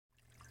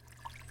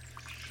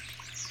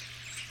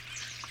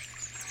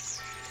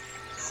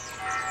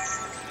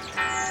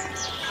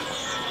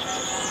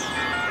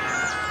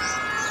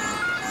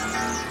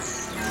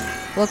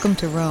Welcome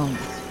to Rome.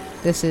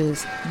 This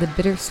is The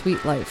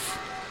Bittersweet Life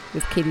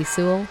with Katie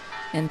Sewell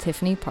and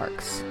Tiffany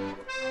Parks.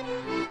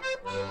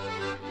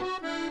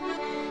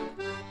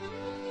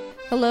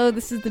 Hello,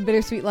 this is The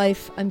Bittersweet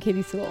Life. I'm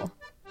Katie Sewell.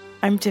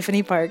 I'm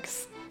Tiffany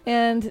Parks.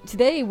 And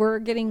today we're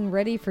getting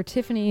ready for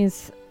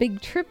Tiffany's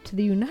big trip to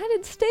the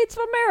United States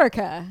of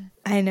America.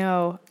 I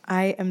know.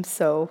 I am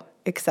so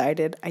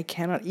excited. I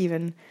cannot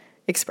even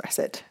express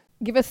it.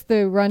 Give us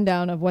the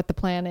rundown of what the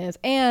plan is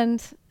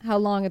and how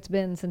long it's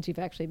been since you've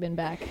actually been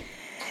back.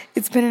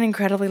 It's been an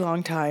incredibly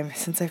long time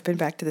since I've been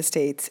back to the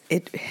States.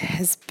 It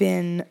has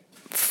been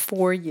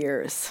 4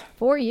 years.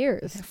 4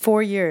 years?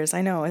 4 years.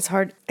 I know. It's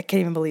hard. I can't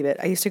even believe it.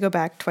 I used to go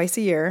back twice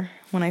a year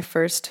when I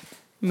first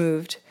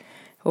moved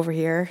over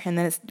here, and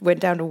then it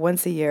went down to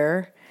once a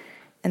year.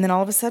 And then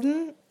all of a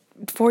sudden,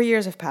 4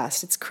 years have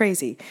passed. It's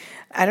crazy.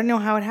 I don't know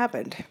how it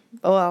happened.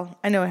 Oh, well,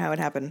 I know how it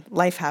happened.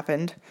 Life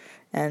happened,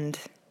 and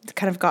it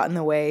kind of got in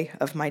the way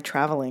of my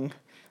traveling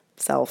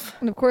self.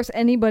 And of course,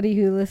 anybody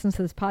who listens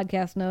to this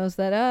podcast knows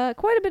that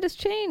quite a bit has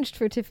changed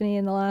for Tiffany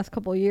in the last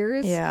couple of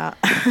years. Yeah,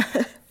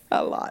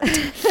 a lot.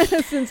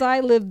 Since I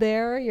lived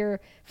there,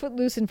 your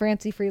footloose and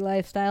fancy-free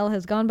lifestyle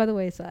has gone by the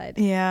wayside.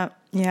 Yeah.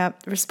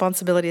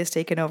 Responsibility has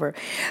taken over.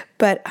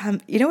 But,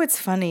 it's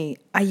funny.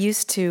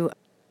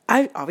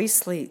 I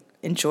obviously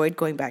enjoyed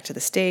going back to the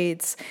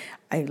States.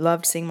 I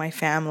loved seeing my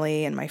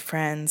family and my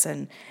friends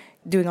and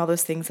doing all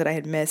those things that I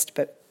had missed.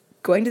 But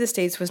going to the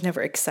States was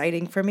never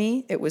exciting for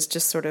me. It was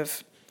just sort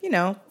of,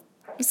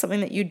 something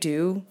that you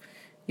do.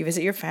 You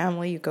visit your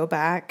family, you go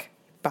back,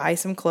 buy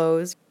some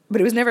clothes. But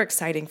it was never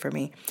exciting for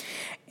me.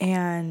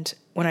 And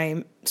when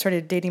I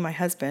started dating my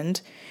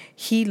husband,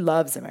 he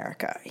loves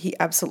America. He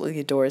absolutely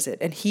adores it.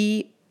 And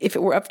if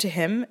it were up to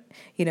him,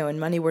 and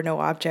money were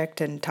no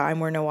object and time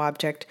were no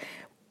object,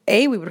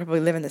 we would probably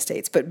live in the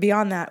States. But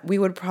beyond that, we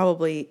would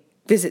probably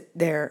visit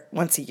there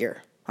once a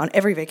year on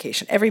every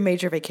vacation. Every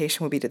major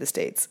vacation would be to the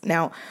States.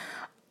 Now,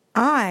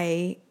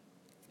 I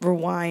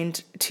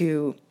rewind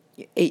to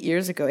 9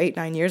 years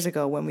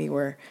ago when we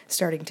were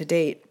starting to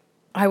date.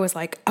 I was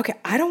like, okay,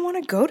 I don't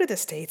want to go to the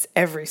States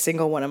every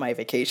single one of my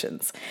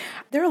vacations.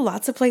 There are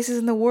lots of places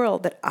in the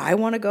world that I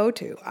want to go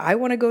to. I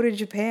want to go to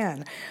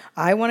Japan.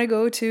 I want to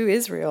go to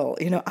Israel.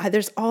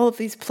 There's all of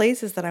these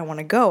places that I want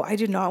to go. I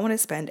do not want to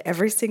spend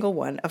every single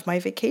one of my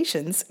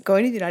vacations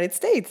going to the United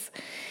States.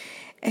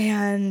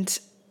 And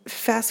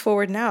fast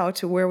forward now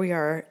to where we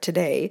are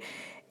today,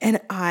 and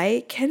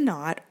I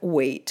cannot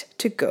wait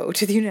to go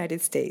to the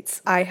United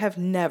States. I have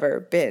never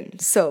been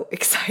so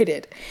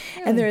excited.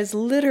 Yeah. And there is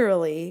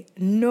literally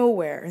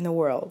nowhere in the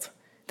world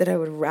that I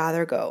would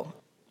rather go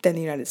than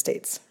the United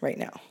States right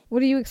now.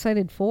 What are you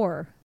excited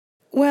for?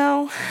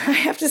 Well, I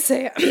have to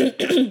say,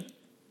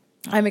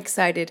 I'm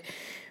excited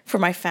for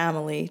my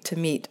family to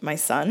meet my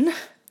son.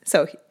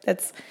 So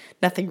that's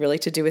nothing really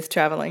to do with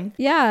traveling.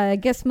 Yeah, I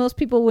guess most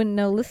people wouldn't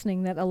know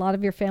listening that a lot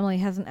of your family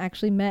hasn't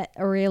actually met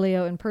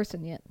Aurelio in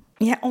person yet.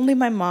 Yeah, only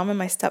my mom and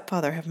my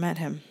stepfather have met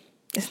him.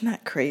 Isn't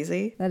that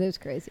crazy? That is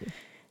crazy.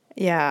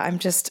 Yeah,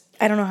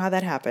 I don't know how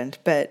that happened,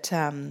 but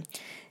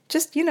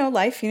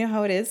life,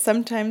 how it is.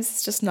 Sometimes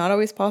it's just not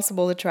always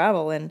possible to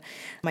travel. And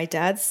my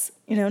dad's,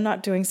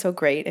 not doing so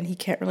great, and he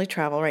can't really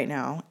travel right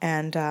now.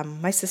 And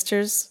my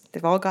sisters,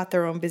 they've all got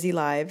their own busy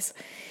lives.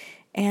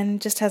 And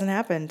it just hasn't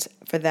happened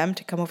for them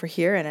to come over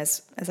here. And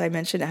as I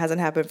mentioned, it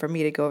hasn't happened for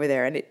me to go over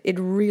there. And it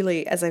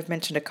really, as I've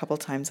mentioned a couple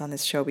times on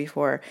this show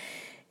before,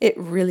 it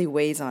really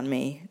weighs on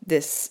me,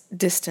 this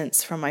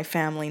distance from my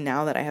family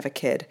now that I have a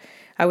kid.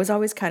 I was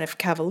always kind of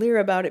cavalier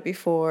about it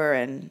before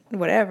and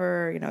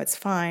whatever, it's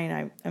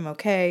fine, I'm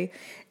okay.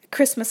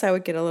 Christmas I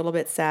would get a little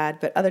bit sad,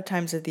 but other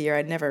times of the year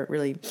I never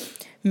really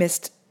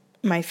missed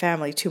my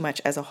family too much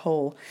as a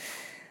whole.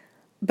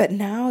 But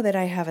now that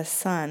I have a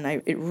son,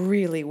 it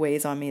really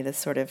weighs on me, this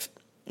sort of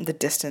the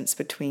distance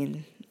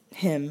between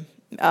him,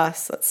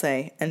 us, let's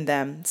say, and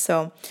them.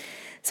 So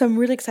I'm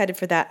really excited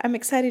for that. I'm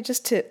excited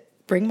just to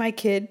bring my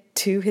kid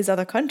to his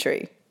other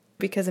country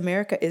because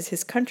America is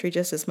his country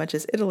just as much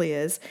as Italy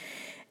is.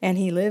 And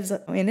he lives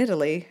in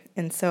Italy.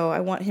 And so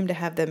I want him to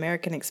have the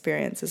American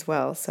experience as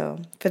well. So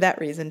for that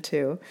reason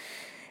too.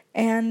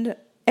 And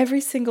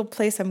every single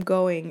place I'm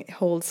going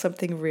holds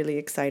something really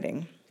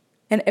exciting.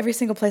 And every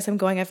single place I'm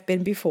going, I've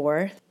been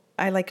before.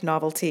 I like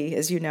novelty,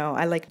 as you know.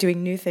 I like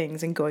doing new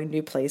things and going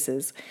new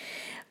places.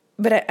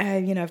 But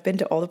I've been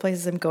to all the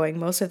places I'm going.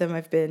 Most of them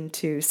I've been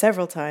to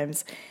several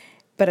times.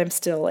 But I'm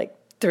still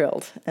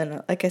thrilled.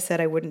 And like I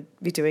said, I wouldn't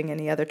be doing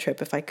any other trip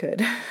if I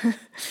could.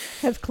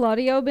 Has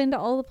Claudio been to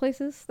all the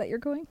places that you're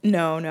going?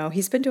 No.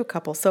 He's been to a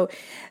couple. So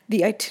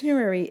the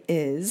itinerary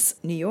is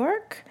New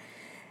York,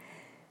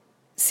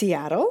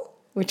 Seattle,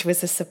 which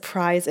was a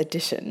surprise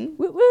addition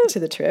to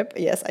the trip.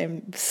 Yes,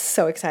 I'm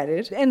so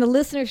excited. And the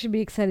listener should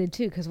be excited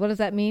too, because what does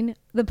that mean?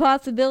 The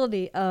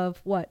possibility of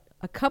what?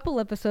 A couple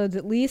episodes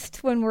at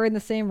least when we're in the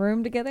same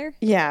room together?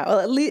 Yeah, well,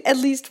 at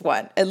least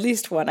one. At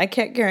least one. I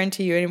can't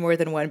guarantee you any more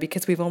than one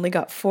because we've only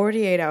got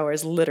 48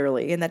 hours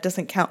literally, and that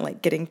doesn't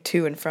count getting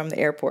to and from the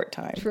airport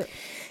time.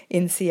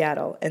 in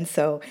Seattle. And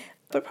so,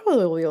 but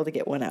probably we'll be able to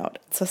get one out.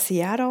 So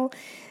Seattle,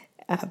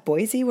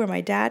 Boise, where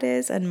my dad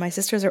is, and my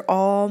sisters are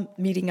all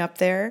meeting up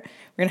there.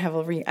 We're gonna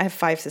have I have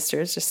 5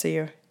 sisters, just so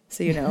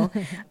you know.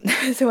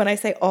 So when I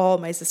say all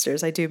my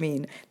sisters, I do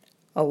mean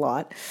a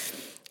lot.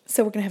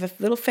 So we're gonna have a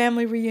little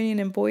family reunion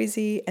in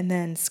Boise, and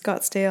then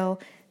Scottsdale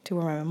to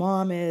where my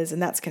mom is,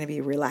 and that's gonna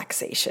be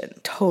relaxation,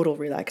 total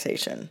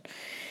relaxation.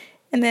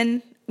 And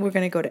then we're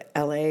gonna go to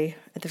LA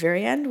at the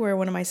very end, where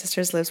one of my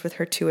sisters lives with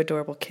her 2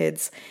 adorable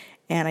kids,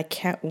 and I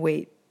can't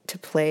wait to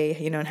play,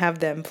 and have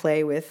them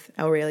play with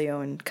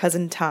Aurelio and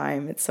cousin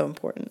time. It's so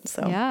important.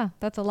 So yeah,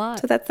 that's a lot.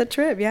 So that's the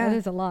trip. Yeah, that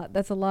is a lot.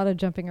 That's a lot of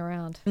jumping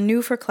around.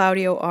 New for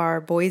Claudio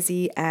are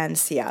Boise and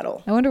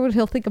Seattle. I wonder what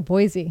he'll think of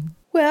Boise.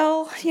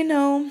 Well,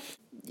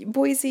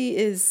 Boise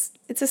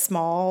it's a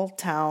small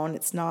town.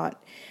 It's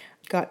not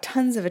got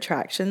tons of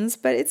attractions,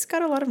 but it's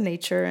got a lot of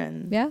nature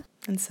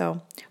and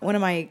so one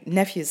of my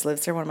nephews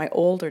lives there, one of my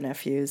older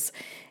nephews,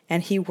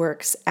 and he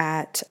works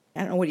at,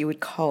 I don't know what you would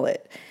call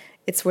it.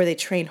 It's where they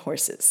train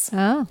horses.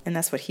 Oh. And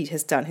that's what he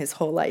has done his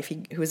whole life.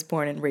 He was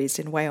born and raised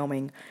in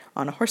Wyoming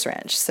on a horse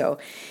ranch. So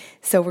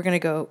we're going to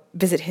go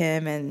visit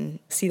him and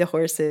see the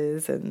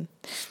horses and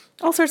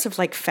all sorts of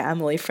like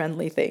family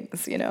friendly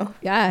things,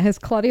 Yeah. Has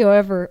Claudio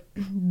ever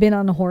been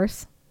on a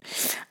horse?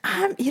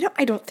 I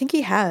don't think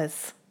he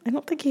has.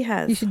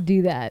 You should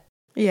do that.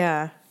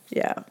 Yeah.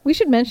 Yeah. We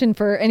should mention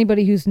for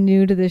anybody who's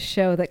new to this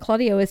show that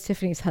Claudio is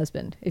Tiffany's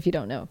husband, if you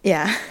don't know.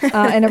 Yeah.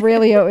 And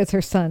Aurelio is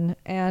her son.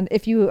 And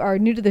if you are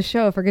new to the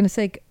show, if we're going to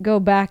say go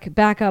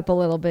back up a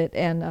little bit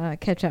and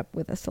catch up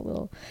with us a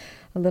little.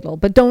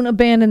 But don't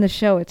abandon the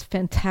show. It's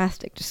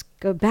fantastic. Just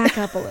go back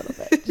up a little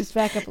bit. Just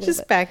back up a little bit.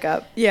 Just back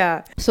up.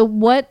 Yeah. So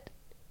what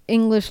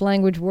English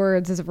language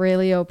words is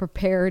Aurelio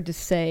prepared to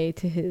say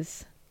to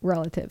his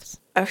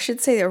relatives? I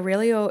should say that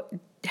Aurelio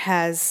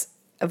has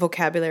a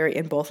vocabulary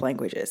in both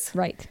languages.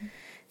 Right.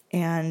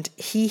 And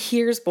he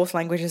hears both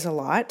languages a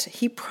lot.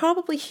 He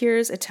probably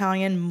hears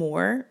Italian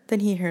more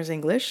than he hears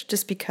English,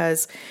 just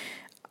because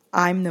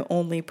I'm the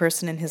only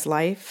person in his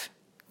life,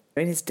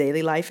 in his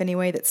daily life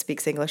anyway, that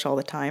speaks English all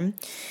the time.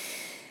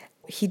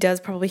 He does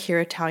probably hear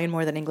Italian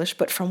more than English,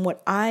 but from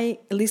at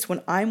least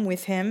when I'm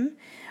with him,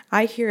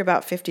 I hear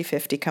about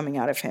 50-50 coming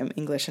out of him,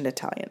 English and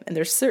Italian. And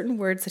there's certain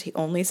words that he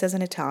only says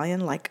in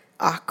Italian, like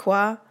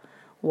aqua,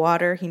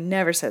 water. He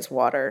never says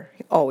water.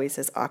 He always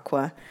says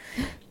aqua.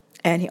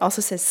 And he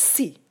also says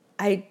si.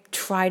 I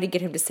try to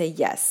get him to say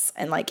yes.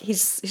 And like, he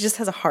just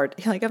has a heart.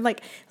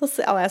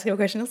 I'll ask him a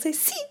question. He'll say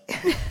si.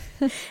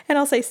 And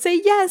I'll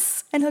say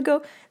yes. And he'll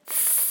go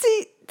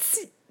si,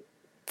 si,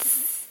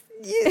 si,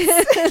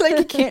 yes.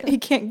 Like he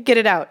can't get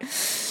it out.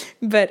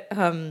 But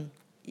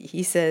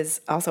he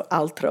says also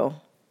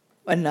altro,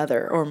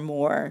 another or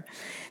more.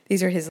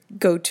 These are his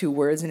go-to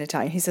words in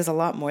Italian. He says a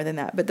lot more than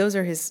that, but those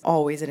are his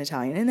always in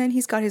Italian. And then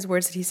he's got his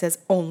words that he says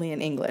only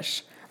in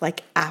English,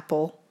 like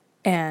apple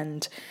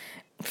and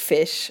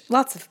fish.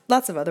 Lots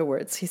of other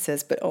words he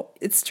says, but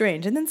it's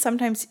strange. And then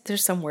sometimes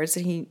there's some words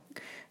that he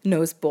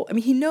knows both. I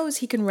mean, he knows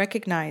he can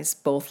recognize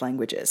both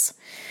languages.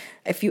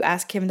 If you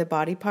ask him the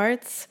body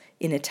parts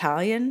in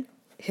Italian,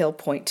 he'll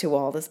point to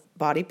all the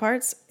body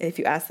parts. If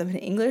you ask them in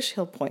English,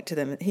 he'll point to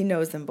them. He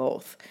knows them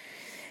both.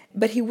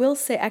 But he will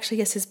say, actually,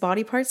 yes, his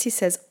body parts. He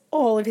says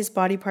all of his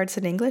body parts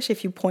in English.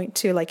 If you point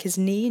to like his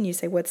knee and you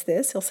say, what's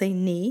this? He'll say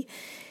knee.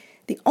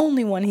 The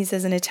only one he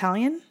says in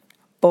Italian,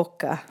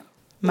 bocca,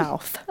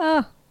 mouth.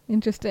 Oh,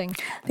 interesting.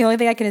 The only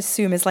thing I can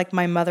assume is like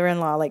my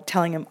mother-in-law, like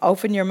telling him,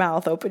 open your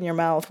mouth.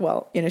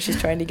 Well,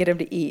 she's trying to get him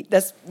to eat.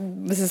 This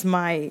is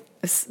my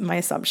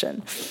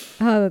assumption.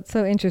 Oh, that's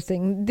so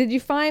interesting. Did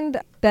you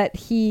find that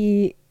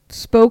he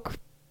spoke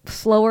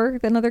slower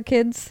than other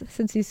kids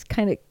since he's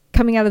kind of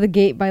coming out of the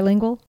gate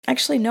bilingual?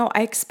 Actually, no,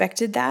 I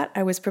expected that.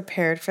 I was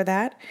prepared for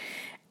that.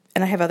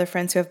 And I have other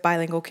friends who have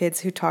bilingual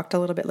kids who talked a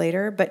little bit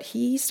later, but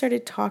he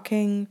started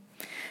talking,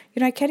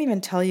 I can't even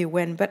tell you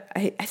when, but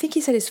I think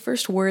he said his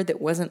first word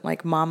that wasn't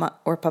like mama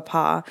or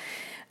papa.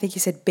 I think he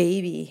said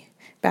baby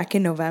back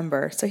in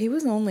November. So he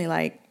was only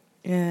like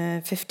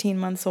 15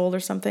 months old or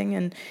something.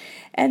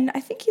 And I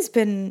think he's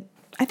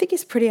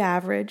pretty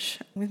average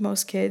with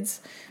most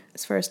kids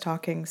as far as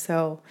talking.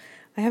 So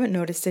I haven't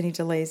noticed any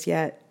delays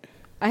yet.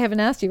 I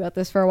haven't asked you about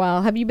this for a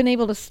while. Have you been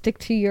able to stick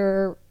to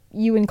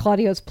you and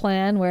Claudio's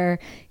plan where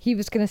he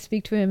was going to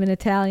speak to him in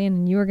Italian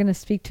and you were going to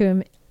speak to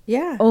him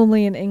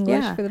only in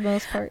English for the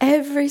most part?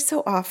 Every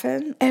so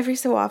often,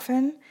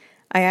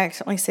 I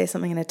accidentally say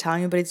something in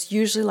Italian, but it's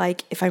usually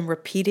like if I'm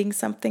repeating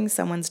something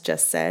someone's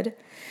just said.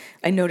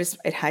 I noticed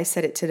I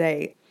said it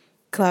today.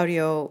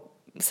 Claudio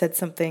said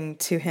something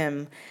to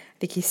him. I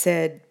think he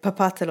said,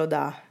 "Papà te lo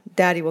dà.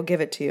 Daddy will give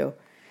it to you."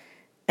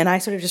 And I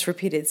sort of just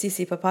repeated, "Sì,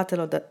 sì, papà te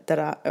lo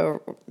darà,"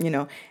 or,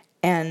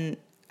 and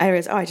I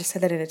realized, I just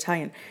said that in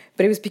Italian.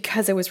 But it was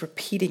because I was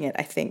repeating it,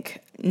 I think.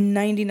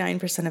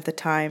 99% of the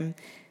time,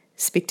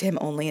 speak to him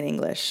only in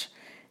English.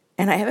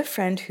 And I have a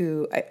friend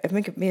who I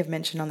may have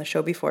mentioned on the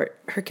show before.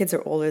 Her kids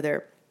are older.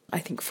 They're, I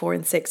think, 4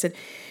 and 6. And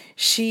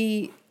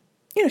she,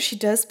 she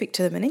does speak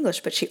to them in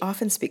English, but she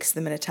often speaks to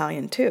them in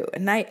Italian too.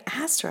 And I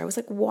asked her, I was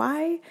like,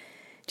 why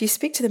do you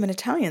speak to them in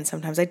Italian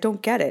sometimes? I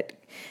don't get it,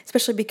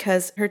 especially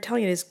because her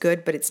Italian is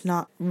good, but it's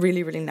not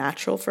really, really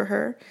natural for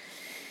her.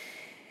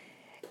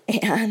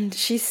 And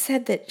she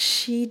said that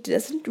she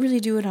doesn't really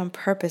do it on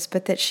purpose,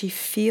 but that she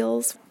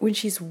feels when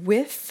she's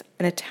with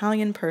an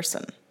Italian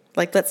person,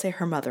 like let's say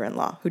her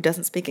mother-in-law who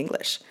doesn't speak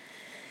English,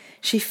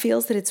 she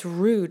feels that it's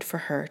rude for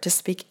her to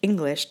speak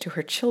English to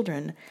her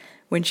children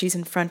when she's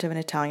in front of an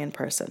Italian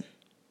person.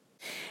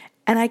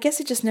 And I guess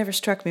it just never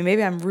struck me.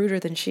 Maybe I'm ruder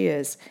than she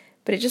is,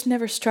 but it just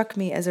never struck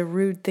me as a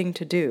rude thing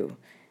to do,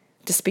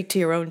 to speak to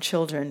your own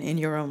children in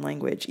your own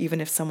language, even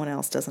if someone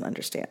else doesn't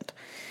understand.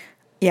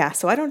 Yeah,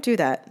 so I don't do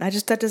that.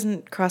 That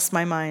doesn't cross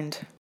my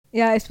mind.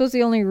 Yeah, I suppose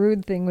the only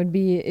rude thing would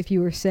be if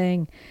you were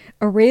saying,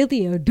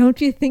 Aurelio, don't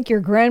you think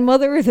your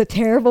grandmother is a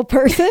terrible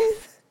person?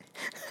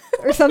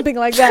 Or something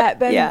like that.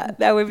 Then, yeah,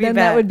 that would be then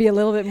bad. That would be a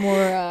little bit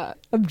more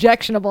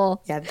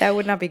objectionable. Yeah, that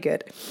would not be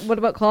good. What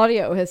about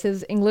Claudio? Has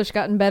his English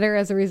gotten better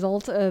as a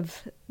result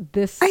of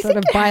this I sort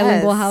think of it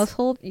bilingual has.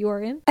 household you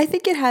are in? I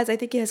think it has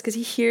because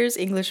he hears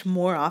English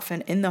more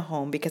often in the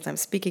home because I'm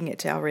speaking it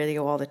to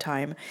Aurelio all the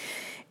time.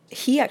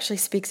 He actually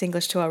speaks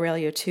English to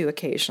Aurelio too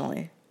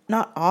occasionally.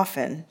 Not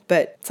often,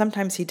 but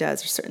sometimes he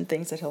does. There's certain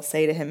things that he'll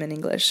say to him in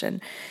English,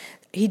 and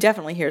he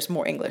definitely hears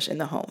more English in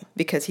the home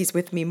because he's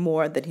with me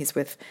more than he's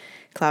with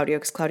Claudio,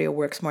 because Claudio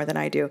works more than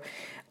I do.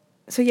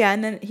 So yeah,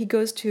 and then he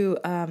goes to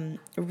a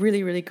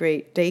really, really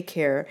great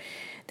daycare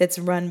that's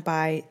run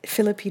by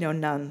Filipino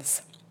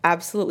nuns.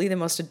 Absolutely the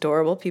most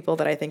adorable people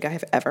that I think I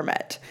have ever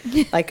met.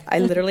 Like, I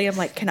literally am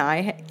like, can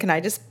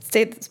I just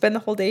spend the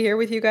whole day here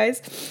with you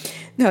guys?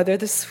 No, they're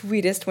the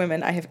sweetest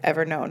women I have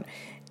ever known.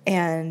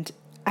 And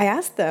I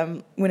asked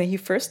them when he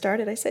first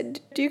started, I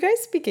said, do you guys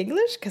speak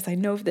English? Because I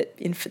know that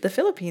in the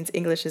Philippines,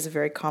 English is a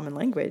very common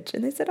language.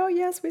 And they said, oh,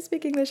 yes, we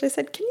speak English. I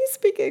said, can you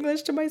speak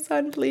English to my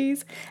son,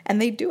 please?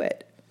 And they do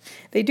it.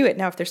 They do it.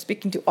 Now, if they're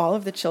speaking to all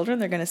of the children,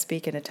 they're going to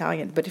speak in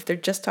Italian. But if they're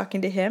just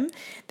talking to him,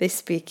 they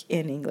speak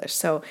in English.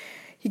 So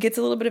he gets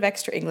a little bit of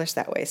extra English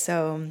that way.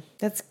 So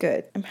that's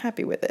good. I'm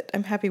happy with it.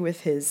 I'm happy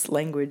with his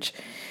language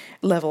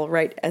level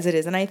right as it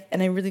is. And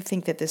I really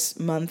think that this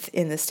month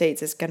in the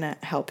States is going to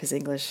help his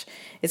English.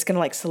 It's going to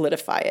like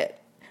solidify it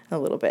a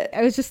little bit.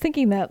 I was just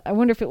thinking that. I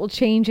wonder if it will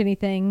change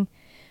anything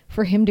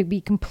for him to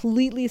be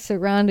completely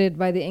surrounded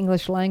by the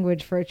English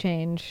language for a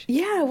change.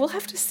 Yeah, we'll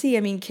have to see.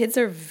 I mean, kids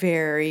are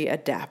very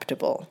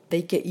adaptable.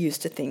 They get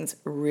used to things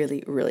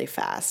really, really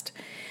fast.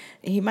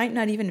 He might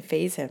not even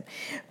faze him.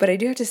 But I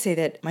do have to say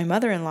that my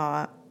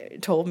mother-in-law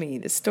told me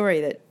the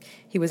story that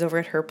he was over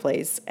at her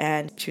place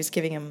and she was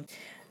giving him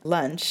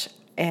lunch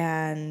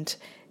and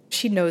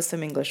she knows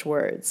some English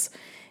words.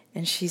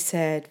 And she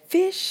said,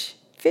 fish.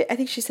 I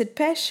think she said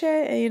pesce,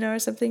 or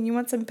something. You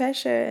want some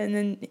pesce? And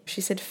then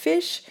she said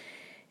fish.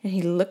 And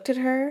he looked at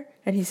her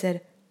and he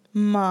said,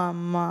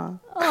 Mama.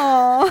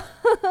 Aww.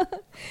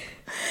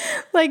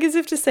 Like as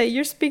if to say,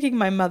 you're speaking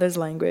my mother's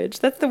language.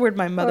 That's the word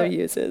my mother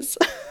uses.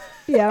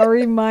 Yeah,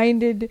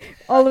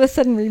 all of a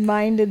sudden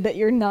reminded that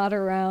you're not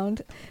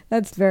around.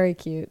 That's very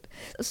cute.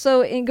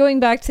 So in going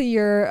back to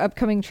your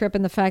upcoming trip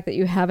and the fact that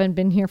you haven't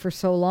been here for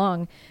so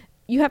long,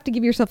 you have to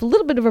give yourself a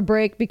little bit of a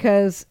break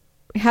because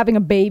having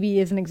a baby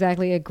isn't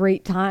exactly a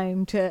great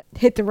time to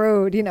hit the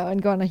road,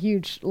 and go on a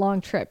huge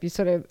long trip. You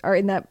sort of are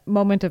in that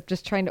moment of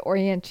just trying to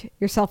orient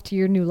yourself to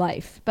your new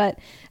life. But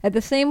at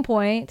the same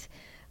point,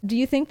 do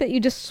you think that you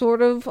just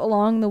sort of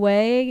along the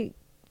way,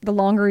 the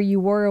longer you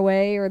were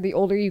away or the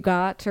older you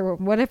got or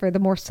whatever, the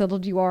more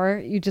settled you are,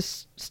 you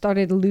just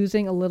started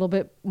losing a little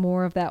bit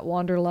more of that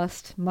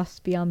wanderlust,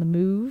 must be on the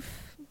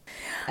move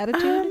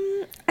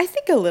attitude? I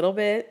think a little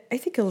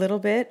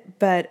bit,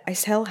 but I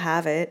still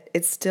have it.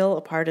 It's still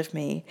a part of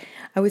me.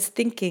 I was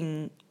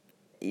thinking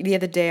the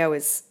other day I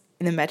was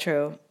in the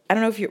metro. I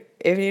don't know if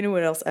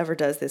anyone else ever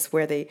does this,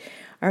 where they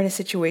are in a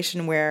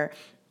situation where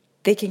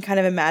they can kind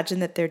of imagine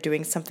that they're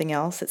doing something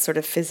else that's sort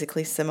of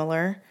physically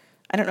similar.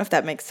 I don't know if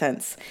that makes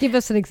sense. Give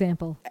us an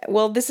example.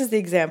 Well, this is the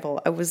example.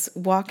 I was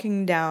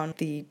walking down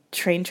the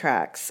train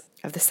tracks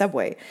of the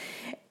subway,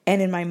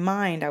 and in my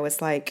mind, I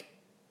was like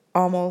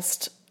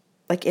almost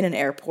like in an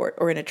airport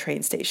or in a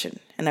train station,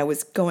 and I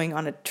was going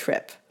on a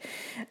trip.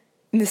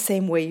 In the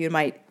same way you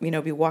might,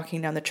 be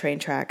walking down the train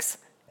tracks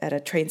at a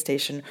train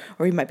station,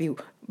 or you might be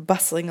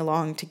bustling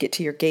along to get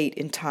to your gate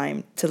in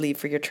time to leave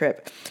for your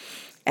trip.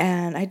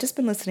 And I'd just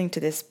been listening to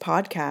this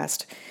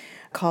podcast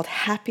called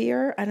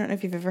Happier. I don't know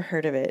if you've ever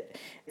heard of it.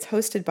 It's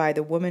hosted by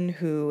the woman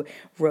who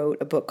wrote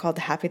a book called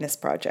The Happiness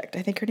Project.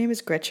 I think her name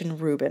is Gretchen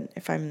Rubin,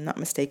 if I'm not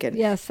mistaken.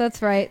 Yes,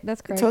 that's right.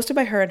 That's great. It's hosted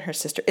by her and her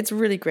sister. It's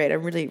really great. I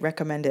really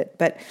recommend it.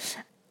 But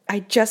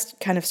I just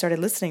kind of started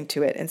listening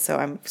to it. And so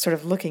I'm sort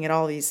of looking at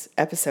all these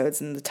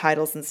episodes and the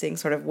titles and seeing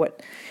sort of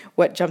what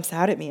jumps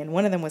out at me. And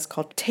one of them was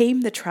called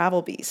Tame the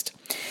Travel Beast.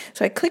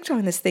 So I clicked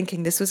on this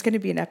thinking this was going to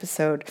be an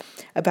episode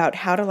about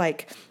how to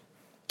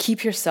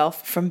keep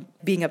yourself from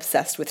being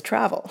obsessed with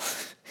travel.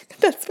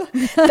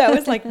 That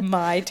was like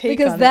my take on it.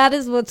 Because that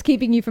is what's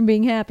keeping you from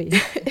being happy.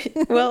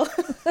 Well,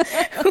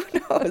 who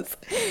knows?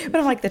 But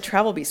I'm like, the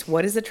travel beast.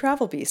 What is a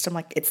travel beast? I'm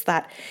like, it's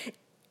that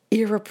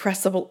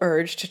irrepressible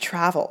urge to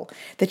travel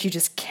that you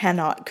just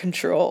cannot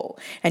control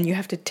and you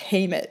have to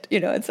tame it,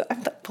 And so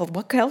I'm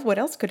like, well, what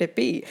else could it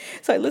be?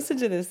 So I listened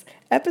to this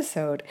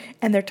episode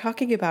and they're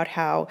talking about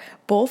how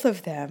both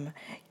of them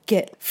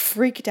get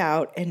freaked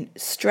out and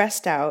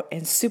stressed out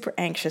and super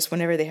anxious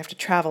whenever they have to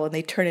travel, and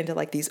they turn into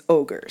like these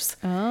ogres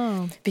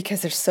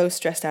because they're so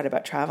stressed out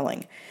about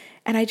traveling.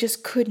 And I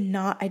just could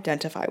not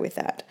identify with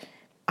that.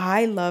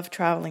 I love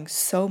traveling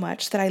so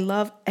much that I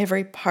love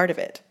every part of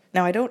it.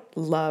 Now, I don't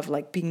love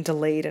like being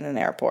delayed in an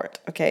airport,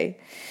 okay?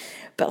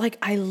 But like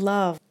I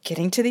love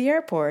getting to the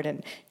airport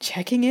and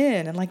checking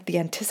in and like the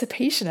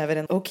anticipation of it.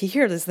 And okay,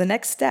 here's the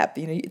next step.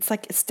 It's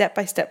like a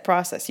step-by-step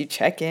process. You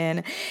check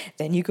in,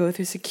 then you go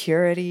through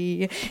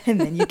security, and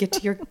then you get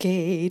to your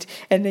gate,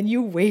 and then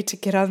you wait to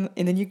get on,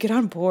 and then you get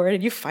on board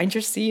and you find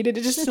your seat, and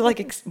it's just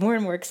like more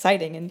and more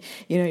exciting. And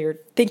you're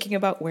thinking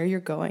about where you're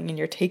going and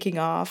you're taking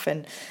off.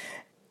 And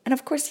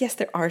of course, yes,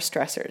 there are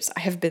stressors.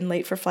 I have been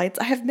late for flights.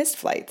 I have missed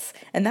flights,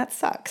 and that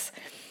sucks.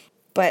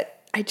 But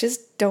I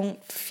just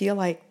don't feel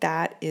like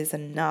that is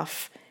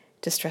enough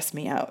to stress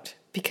me out,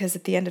 because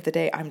at the end of the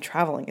day, I'm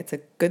traveling. It's a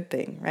good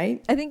thing,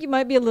 right? I think you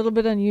might be a little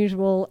bit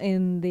unusual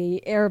in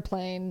the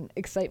airplane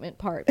excitement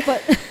part,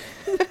 but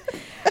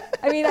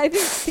I mean, I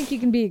think you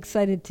can be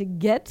excited to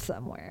get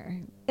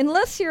somewhere.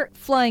 Unless you're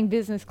flying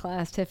business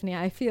class, Tiffany,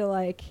 I feel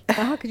like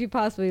how could you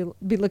possibly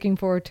be looking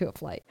forward to a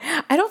flight?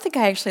 I don't think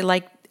I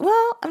actually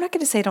I'm not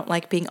going to say I don't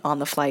like being on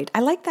the flight. I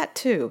like that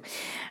too.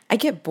 I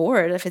get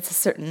bored if it's a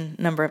certain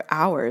number of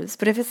hours,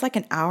 but if it's like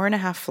an hour and a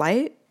half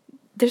flight,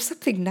 there's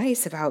something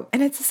nice about,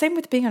 and it's the same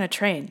with being on a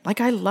train.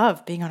 Like I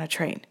love being on a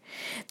train.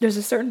 There's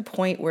a certain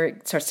point where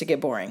it starts to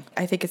get boring.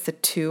 I think it's the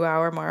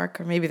 2-hour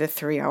mark or maybe the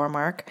 3-hour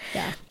mark.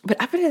 Yeah.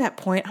 But up until that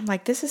point, I'm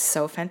like, this is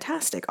so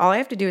fantastic. All I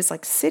have to do is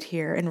like sit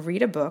here and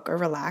read a book or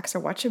relax or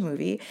watch a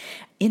movie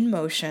in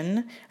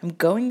motion. I'm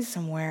going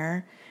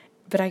somewhere,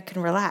 but I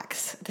can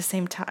relax at the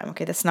same time.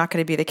 Okay, that's not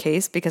going to be the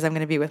case because I'm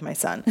going to be with my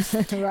son.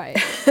 Right.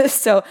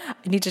 So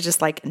I need to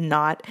just like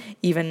not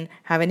even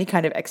have any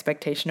kind of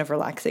expectation of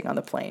relaxing on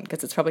the plane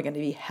because it's probably going to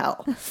be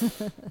hell.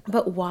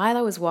 But while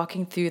I was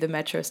walking through the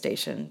metro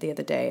station the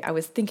other day, I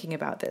was thinking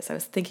about this. I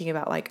was thinking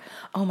about like,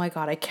 oh my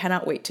God, I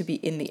cannot wait to be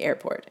in the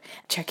airport,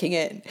 checking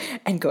in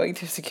and going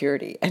through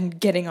security and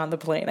getting on the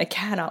plane. I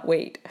cannot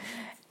wait.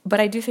 But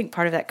I do think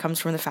part of that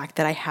comes from the fact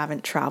that I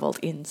haven't traveled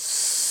in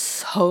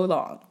so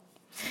long.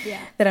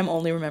 Yeah. That I'm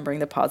only remembering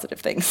the positive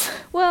things.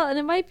 Well, and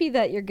it might be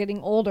that you're getting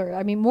older.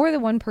 I mean, more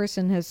than one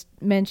person has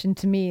mentioned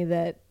to me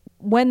that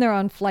when they're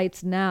on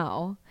flights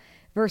now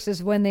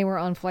versus when they were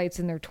on flights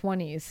in their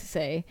 20s,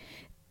 say,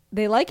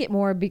 they like it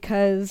more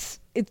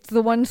because it's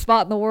the one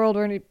spot in the world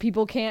where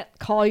people can't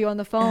call you on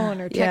the phone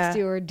or text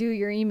you or do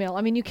your email.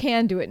 I mean, you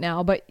can do it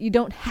now, but you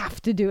don't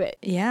have to do it.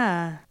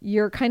 Yeah.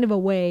 You're kind of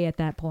away at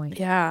that point.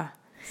 Yeah.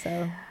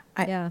 So,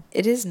 yeah.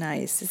 It is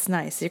nice. It's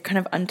nice. You're kind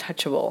of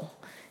untouchable.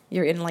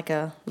 You're in like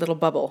a little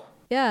bubble.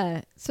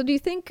 Yeah. So do you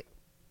think,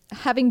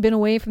 having been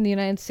away from the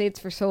United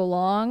States for so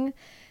long,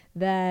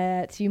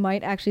 that you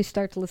might actually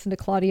start to listen to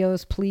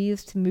Claudio's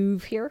pleas to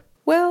move here?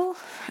 Well,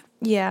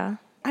 yeah.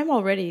 I'm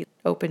already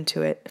open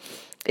to it.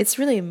 It's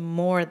really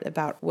more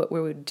about what we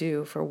would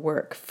do for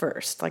work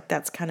first. Like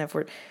that's kind of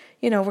we're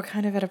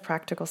kind of at a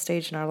practical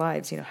stage in our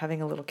lives.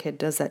 Having a little kid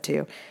does that to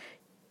you.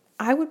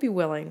 I would be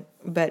willing,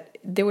 but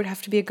there would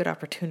have to be a good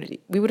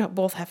opportunity. We would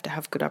both have to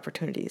have good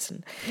opportunities.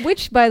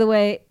 Which, by the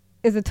way,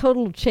 is a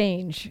total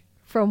change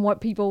from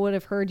what people would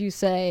have heard you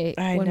say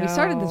when we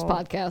started this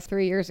podcast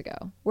 3 years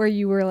ago, where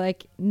you were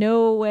like,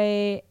 no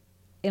way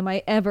am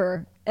I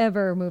ever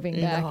moving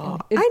back. No,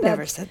 I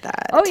never said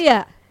that. Oh,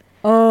 yeah.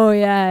 Oh,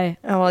 yeah.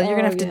 Oh, well, you're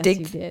going to have to dig.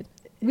 You did.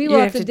 We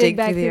will have to dig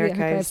back through the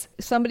archives.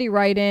 Somebody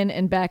write in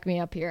and back me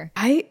up here.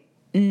 I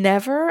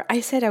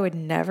said I would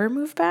never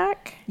move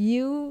back.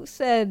 You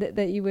said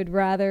that you would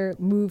rather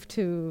move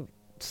to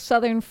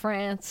southern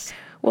France.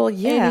 Well,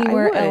 yeah,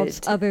 anywhere else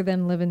other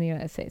than live in the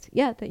United States.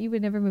 Yeah, that you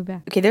would never move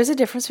back. Okay, there's a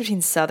difference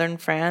between southern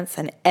France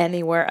and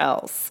anywhere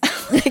else.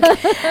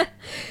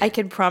 I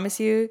can promise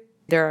you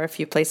there are a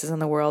few places in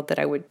the world that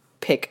I would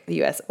pick the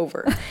U.S.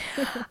 over.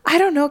 I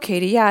don't know,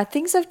 Katie. Yeah,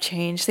 things have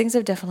changed. Things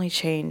have definitely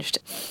changed.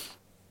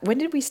 When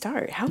did we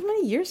start? How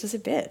many years has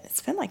it been?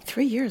 It's been like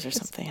 3 years or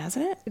something,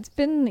 hasn't it? It's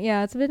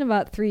been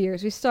about 3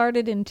 years. We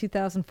started in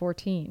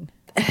 2014.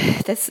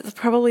 That's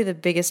probably the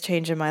biggest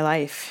change in my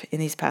life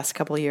in these past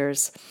couple of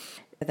years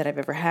that I've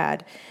ever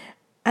had.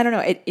 I don't know.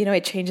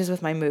 It changes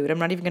with my mood. I'm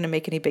not even going to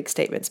make any big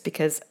statements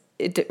because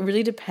it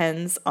really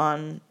depends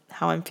on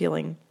how I'm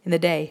feeling in the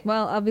day.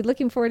 Well, I'll be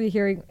looking forward to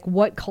hearing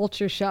what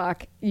culture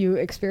shock you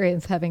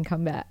experience coming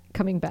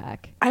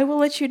back. I will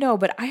let you know,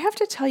 but I have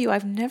to tell you,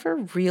 I've never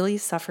really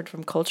suffered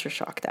from culture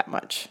shock that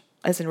much,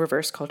 as in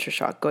reverse culture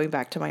shock, going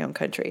back to my own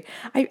country.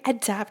 I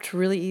adapt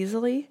really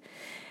easily.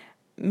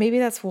 Maybe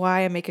that's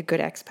why I make a good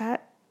expat.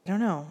 I don't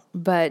know.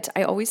 But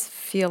I always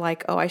feel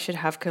like, oh, I should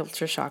have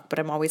culture shock. But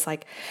I'm always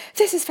like,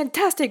 this is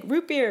fantastic.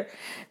 Root beer,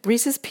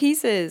 Reese's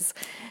Pieces,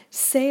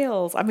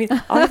 sales. I mean,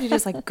 all you have to do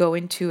is like go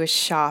into a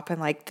shop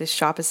and like the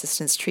shop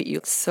assistants treat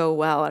you so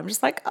well. I'm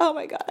just like, oh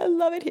my God, I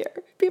love it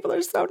here. People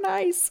are so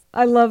nice.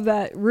 I love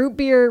that. Root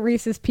beer,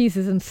 Reese's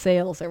Pieces, and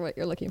sales are what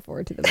you're looking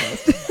forward to the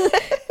most.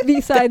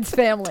 Besides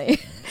family.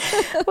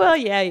 Well,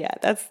 yeah.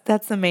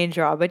 That's the main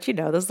draw. But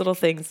those little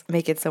things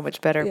make it so much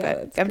better. Yeah,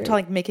 But that's I'm great.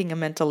 like making a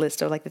mental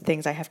list of like the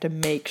things I have to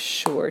make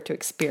sure to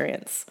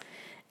experience.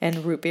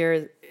 And root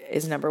beer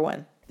is number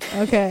one.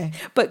 Okay.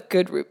 But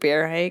good root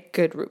beer, hey?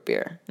 Good root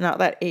beer. Not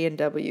that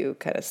A&W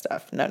kind of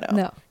stuff. No.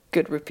 No.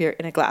 Good root beer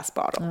in a glass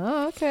bottle.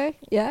 Oh, okay.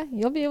 Yeah,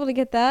 you'll be able to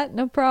get that.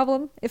 No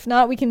problem. If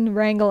not, we can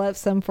wrangle up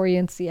some for you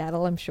in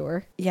Seattle, I'm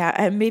sure. Yeah,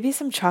 and maybe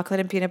some chocolate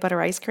and peanut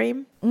butter ice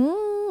cream.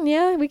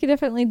 Yeah, we could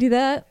definitely do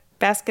that.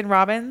 Baskin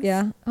Robbins.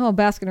 Yeah. Oh,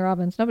 Baskin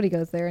Robbins. Nobody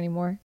goes there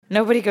anymore.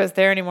 Nobody goes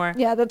there anymore.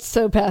 Yeah, that's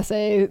so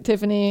passe,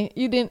 Tiffany.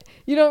 You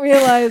don't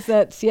realize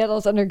that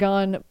Seattle's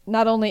undergone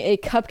not only a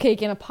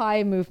cupcake and a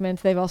pie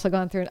movement, they've also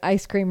gone through an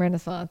ice cream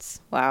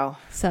renaissance. Wow.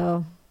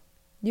 So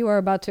you are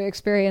about to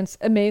experience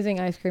amazing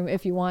ice cream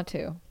if you want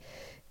to.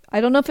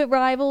 I don't know if it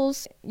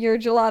rivals your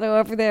gelato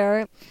over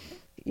there.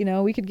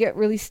 We could get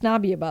really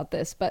snobby about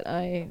this, but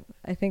I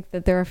think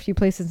that there are a few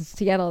places in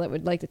Seattle that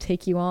would like to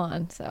take you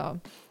on.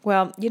 So,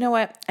 Well, you know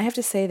what? I have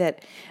to say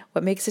that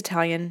what makes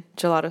Italian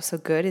gelato so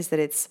good is that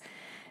it's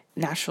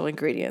natural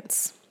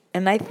ingredients.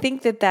 And I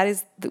think that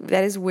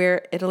is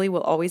where Italy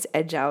will always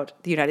edge out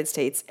the United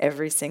States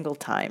every single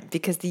time,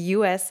 because the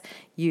U.S.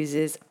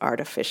 uses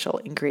artificial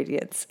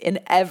ingredients in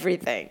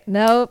everything.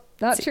 nope,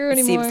 not true It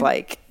anymore. seems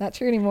like. Not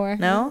true anymore.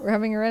 No? We're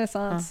having a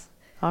renaissance.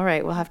 All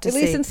right, we'll have to At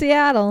see. least in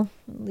Seattle.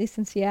 At least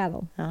in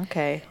Seattle.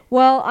 Okay.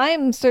 Well,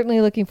 I'm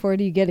certainly looking forward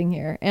to you getting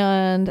here.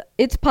 And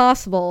it's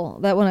possible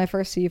that when I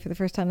first see you for the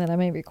first time that I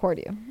may record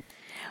you.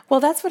 Well,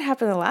 that's what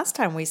happened the last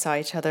time we saw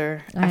each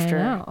other I after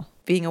know.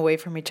 being away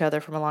from each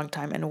other from a long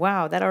time. And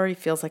wow, that already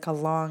feels like a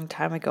long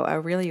time ago.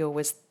 Aurelio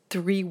was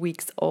 3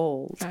 weeks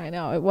old. I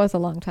know. It was a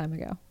long time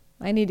ago.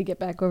 I need to get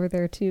back over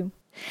there too.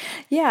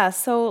 Yeah,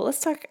 so let's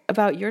talk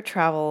about your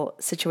travel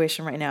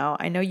situation right now.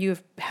 I know you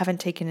haven't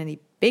taken any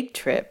big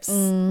trips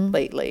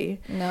lately,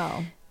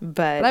 No.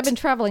 but But I've been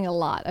traveling a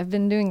lot. I've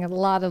been doing a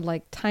lot of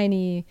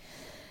tiny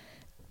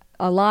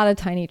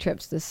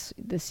trips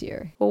this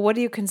year. well, what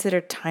do you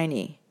consider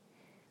tiny?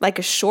 Like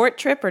a short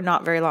trip or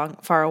not very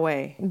far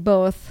away?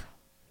 Both.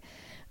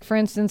 For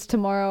instance,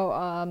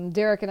 tomorrow,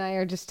 Derek and I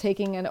are just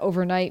taking an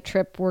overnight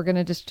trip. We're going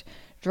to just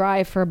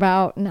drive for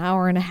about an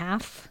hour and a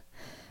half.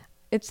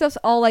 It's just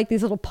all like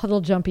these little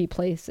puddle jumpy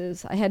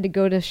places. I had to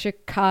go to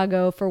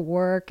Chicago for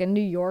work and New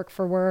York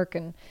for work.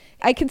 And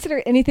I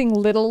consider anything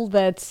little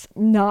that's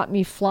not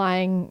me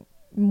flying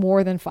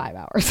more than 5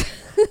 hours.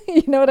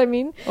 You know what I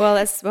mean? Well,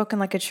 that's spoken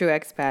like a true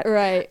expat.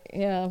 Right.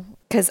 Yeah.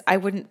 Because I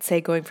wouldn't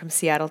say going from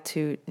Seattle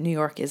to New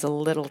York is a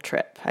little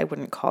trip. I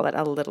wouldn't call it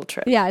a little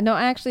trip. Yeah. No,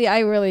 actually,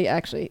 I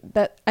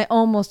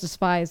almost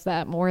despise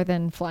that more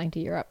than flying to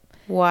Europe.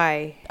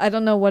 Why? I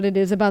don't know what it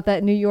is about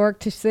that New York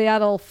to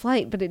Seattle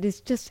flight, but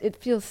it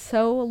feels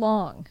so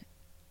long.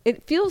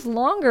 It feels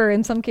longer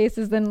in some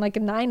cases than like a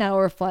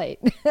 9-hour flight.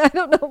 I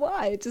don't know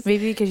why. It just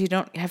Maybe because you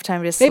don't have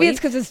time to sleep. maybe it's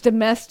because it's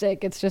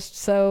domestic. It's just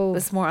so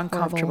It's more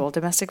uncomfortable. horrible.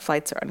 Domestic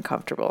flights are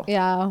uncomfortable.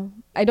 Yeah,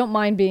 I don't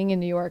mind being in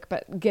New York,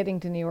 but getting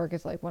to New York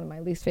is like one of my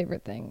least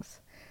favorite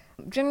things.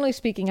 Generally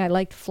speaking, I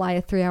like to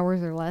fly 3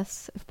 hours or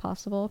less if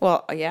possible.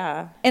 Well,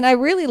 yeah. And I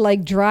really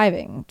like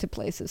driving to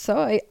places.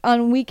 So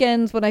on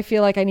weekends when I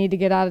feel like I need to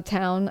get out of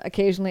town,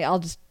 occasionally I'll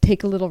just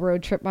take a little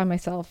road trip by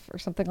myself or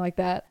something like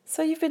that.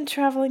 So you've been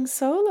traveling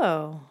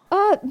solo.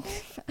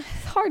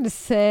 It's hard to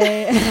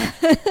say.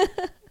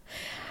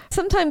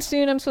 Sometime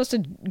soon I'm supposed to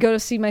go to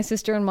see my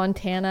sister in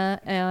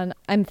Montana, and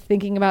I'm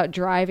thinking about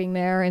driving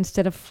there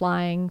instead of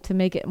flying to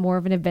make it more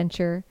of an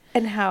adventure.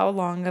 And how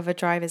long of a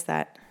drive is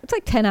that? It's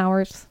like 10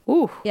 hours.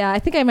 Ooh. Yeah, I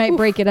think I might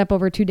break it up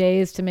over 2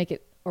 days to make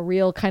it a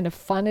real kind of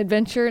fun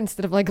adventure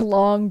instead of like a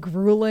long,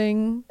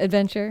 grueling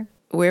adventure.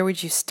 Where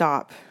would you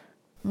stop?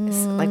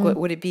 Like, what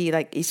would it be?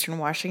 Like Eastern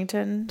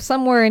Washington?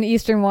 Somewhere in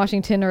eastern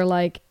Washington, or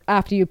like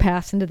after you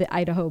pass into the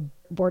Idaho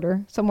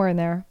border, somewhere in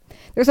there.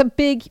 There's a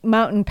big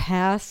mountain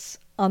pass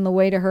on the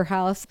way to her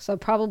house, so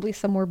probably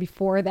somewhere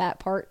before that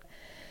part.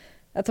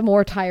 That's a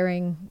more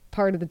tiring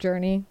part of the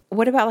journey.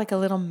 What about like a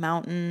little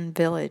mountain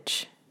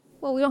village?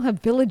 Well, we don't have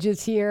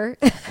villages here.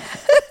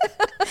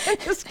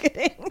 Just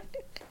kidding.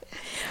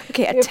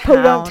 Okay, a Yeah, town.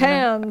 podunk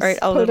towns. All right,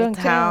 a little Podunk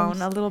town,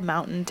 towns. a little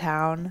mountain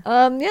town.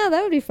 Yeah,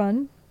 that would be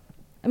fun.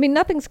 I mean,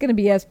 nothing's going to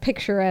be as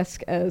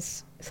picturesque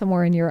as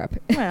somewhere in Europe.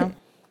 Well,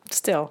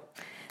 still,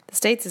 the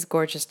States is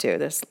gorgeous too.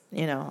 There's,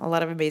 a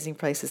lot of amazing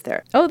places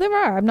there. Oh, there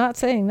are. I'm not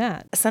saying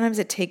that. Sometimes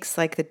it takes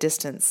like the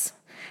distance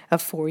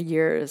of 4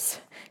 years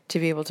to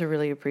be able to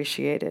really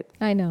appreciate it.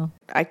 I know.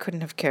 I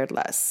couldn't have cared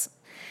less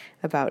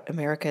about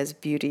America's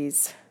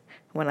beauties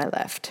when I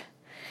left.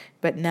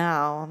 But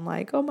now I'm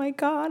like, oh my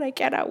God, I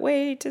cannot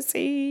wait to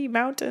see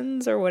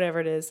mountains or whatever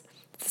it is.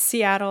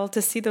 Seattle,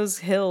 to see those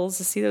hills,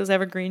 to see those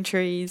evergreen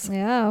trees.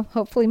 Yeah,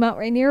 hopefully Mount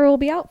Rainier will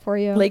be out for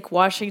you. Lake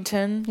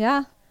Washington.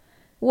 Yeah.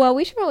 Well,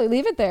 we should probably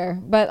leave it there,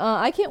 but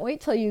I can't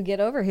wait till you get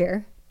over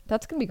here.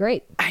 That's going to be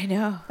great. I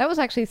know. That was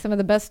actually some of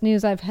the best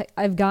news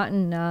I've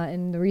gotten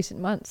in the recent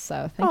months,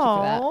 so thank you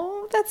for that.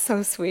 Oh, that's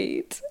so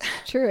sweet.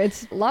 True,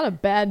 it's a lot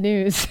of bad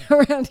news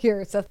around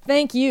here, so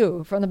thank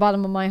you from the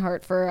bottom of my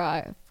heart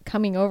for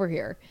coming over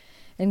here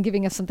and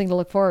giving us something to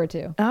look forward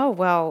to. Oh,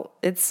 well,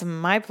 it's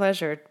my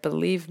pleasure.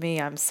 Believe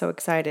me, I'm so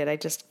excited. I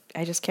just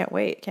can't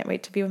wait. Can't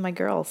wait to be with my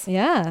girls.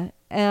 Yeah.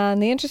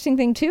 And the interesting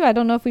thing, too, I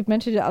don't know if we've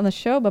mentioned it on the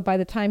show, but by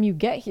the time you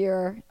get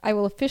here, I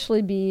will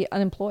officially be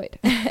unemployed.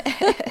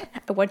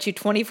 I want you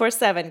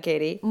 24/7,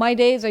 Katie. My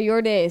days are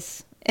your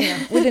days.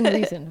 Within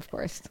reason, of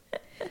course.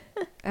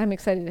 I'm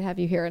excited to have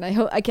you here. And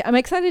I'm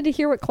excited to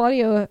hear what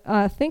Claudio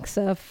thinks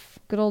of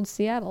good old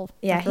Seattle.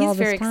 Yeah, he's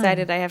very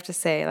excited, I have to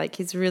say. Like,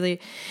 he's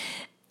really...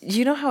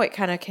 You know how it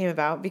kind of came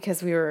about?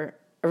 Because we were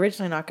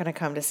originally not going to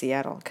come to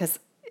Seattle.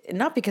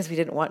 Not because we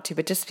didn't want to,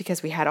 but just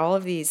because we had all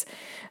of these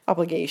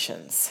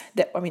obligations.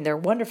 They're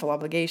wonderful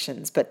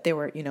obligations, but they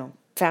were,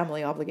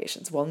 family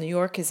obligations. Well, New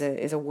York is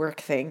a work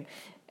thing.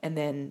 And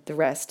then the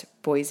rest,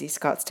 Boise,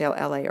 Scottsdale,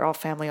 LA, are all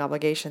family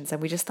obligations.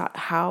 And we just thought,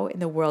 how in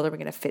the world are we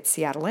going to fit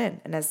Seattle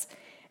in? And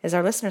as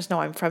our listeners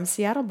know, I'm from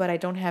Seattle, but I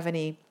don't have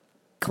any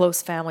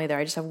close family there.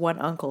 I just have one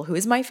uncle who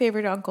is my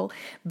favorite uncle,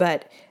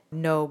 but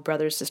no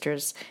brothers,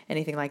 sisters,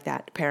 anything like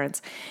that,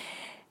 parents.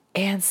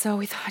 And so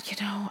we thought,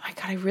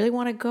 I really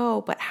want to go,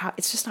 but how?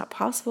 It's just not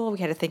possible. We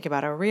had to think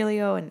about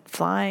Aurelio and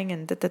flying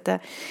and da-da-da.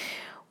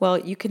 Well,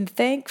 you can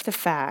thank the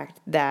fact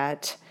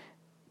that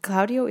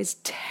Claudio is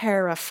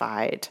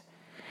terrified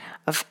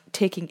of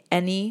taking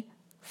any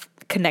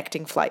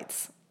connecting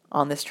flights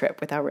on this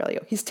trip with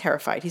Aurelio. He's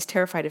terrified. He's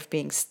terrified of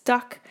being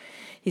stuck.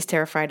 He's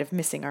terrified of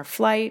missing our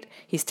flight.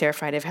 He's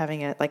terrified of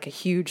having a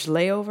huge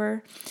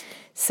layover.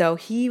 So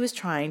he was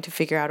trying to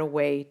figure out a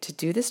way to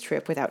do this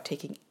trip without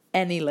taking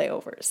any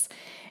layovers.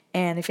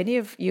 And if any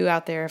of you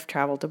out there have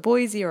traveled to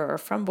Boise or are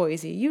from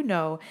Boise, you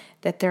know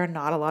that there are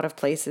not a lot of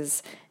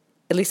places,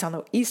 at least on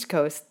the East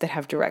Coast, that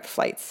have direct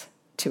flights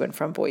to and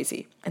from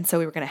Boise. And so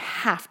we were going to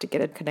have to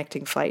get a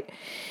connecting flight.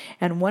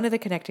 And one of the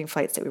connecting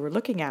flights that we were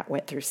looking at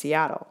went through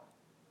Seattle.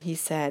 He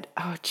said,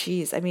 oh,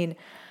 geez,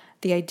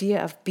 the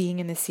idea of being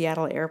in the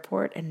Seattle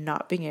airport and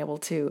not being able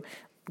to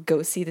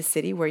go see the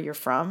city where you're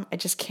from, I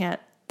just can't,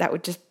 that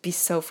would just be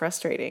so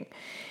frustrating.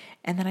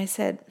 And then I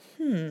said,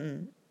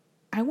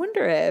 I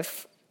wonder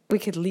if we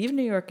could leave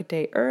New York a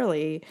day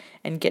early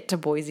and get to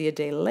Boise a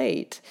day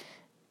late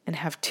and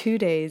have 2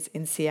 days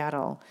in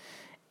Seattle.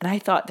 And I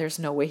thought there's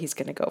no way he's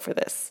going to go for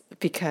this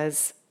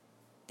because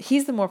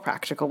he's the more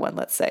practical one,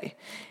 let's say.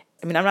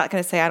 I'm not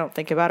going to say I don't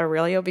think about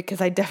Aurelio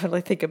because I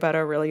definitely think about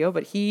Aurelio,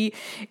 but he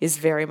is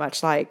very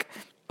much like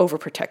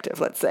overprotective,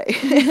 let's say.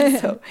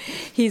 So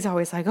he's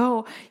always like,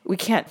 oh, we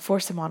can't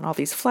force him on all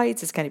these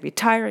flights. It's going to be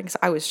tiring. So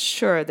I was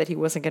sure that he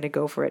wasn't going to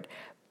go for it.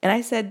 And I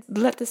said,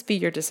 let this be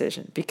your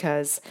decision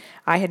because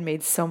I had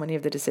made so many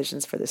of the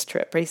decisions for this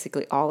trip,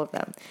 basically all of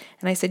them.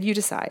 And I said, you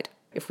decide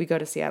if we go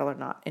to Seattle or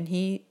not. And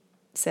he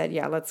said,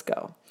 yeah, let's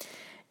go.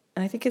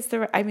 And I think it's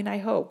I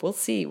hope. We'll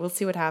see. We'll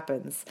see what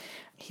happens.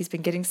 He's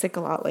been getting sick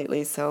a lot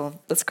lately, so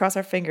let's cross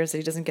our fingers that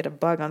he doesn't get a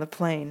bug on the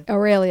plane.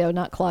 Aurelio,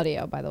 not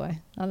Claudio, by the way,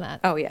 on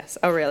that. Oh, yes.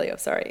 Aurelio,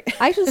 sorry.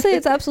 I should say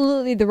it's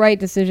absolutely the right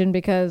decision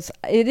because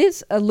it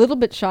is a little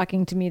bit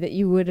shocking to me that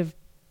you would have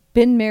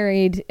been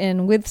married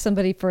and with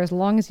somebody for as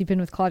long as you've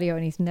been with Claudio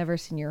and he's never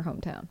seen your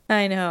hometown.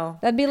 I know.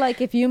 That'd be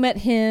like if you met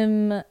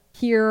him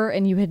here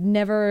and you had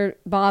never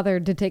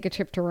bothered to take a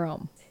trip to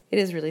Rome. It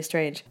is really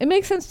strange. It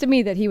makes sense to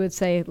me that he would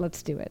say,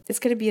 let's do it. It's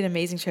going to be an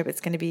amazing trip. It's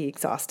going to be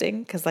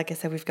exhausting because, like I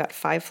said, we've got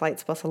 5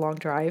 flights plus a long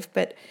drive,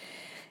 but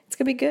it's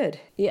going to be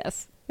good.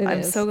 Yes.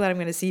 I'm so glad I'm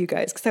going to see you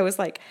guys because I was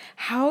like,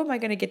 how am I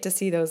going to get to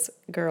see those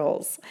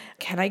girls?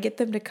 Can I get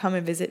them to come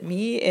and visit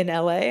me in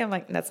LA? I'm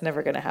like, that's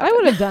never going to happen. I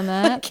would have done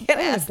that. I can't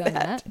ask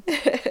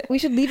that. We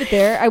should leave it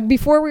there.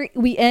 Before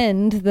we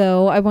end,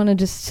 though, I want to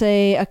just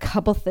say a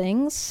couple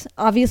things.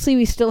 Obviously,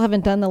 we still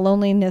haven't done the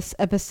loneliness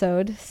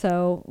episode,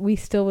 so we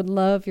still would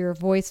love your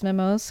voice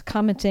memos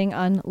commenting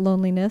on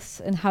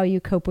loneliness and how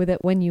you cope with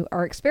it when you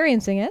are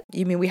experiencing it.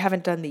 You mean we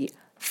haven't done the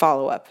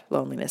follow-up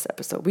loneliness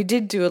episode? We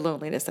did do a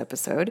loneliness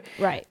episode,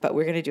 right? But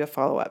we're going to do a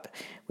follow-up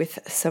with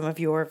some of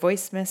your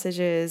voice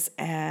messages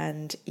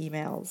and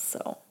emails.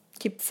 So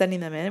keep sending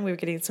them in. We were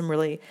getting some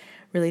really,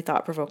 really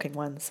thought-provoking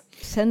ones.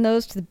 Send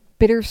those to the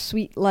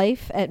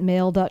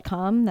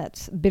bittersweetlife@mail.com.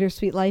 That's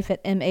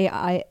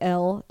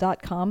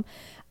bittersweetlife@mail.com.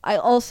 I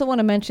also want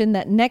to mention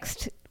that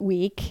next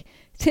week,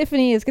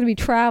 Tiffany is going to be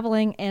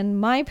traveling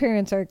and my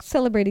parents are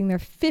celebrating their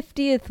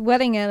 50th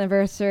wedding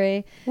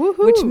anniversary,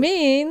 Woohoo! Which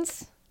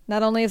means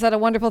not only is that a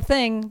wonderful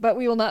thing, but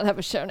we will not have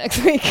a show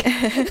next week.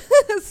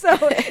 So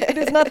it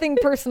is nothing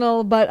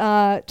personal,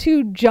 but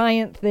 2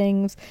 giant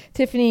things.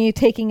 Tiffany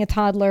taking a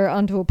toddler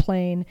onto a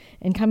plane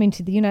and coming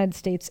to the United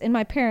States, and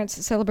my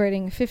parents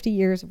celebrating 50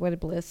 years of wedded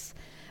bliss.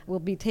 We'll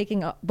be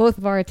taking both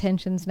of our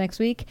attentions next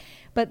week.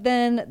 But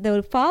then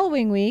the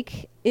following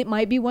week, it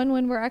might be one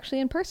when we're actually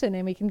in person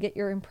and we can get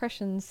your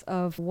impressions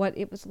of what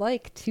it was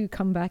like to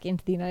come back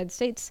into the United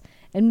States.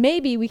 And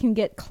maybe we can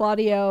get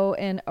Claudio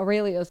and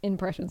Aurelio's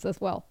impressions as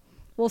well.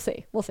 We'll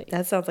see. We'll see.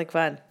 That sounds like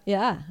fun.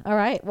 Yeah. All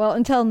right. Well,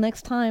 until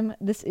next time,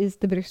 this is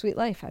The Bittersweet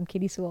Life. I'm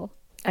Katie Sewell.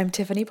 I'm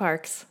Tiffany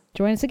Parks.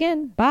 Join us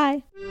again.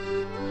 Bye.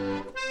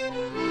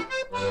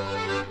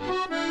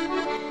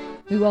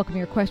 We welcome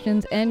your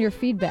questions and your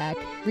feedback.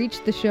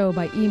 Reach the show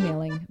by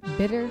emailing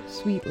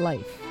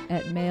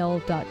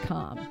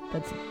bittersweetlife@mail.com.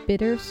 That's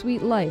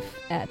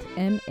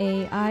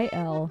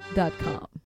bittersweetlife@mail.com.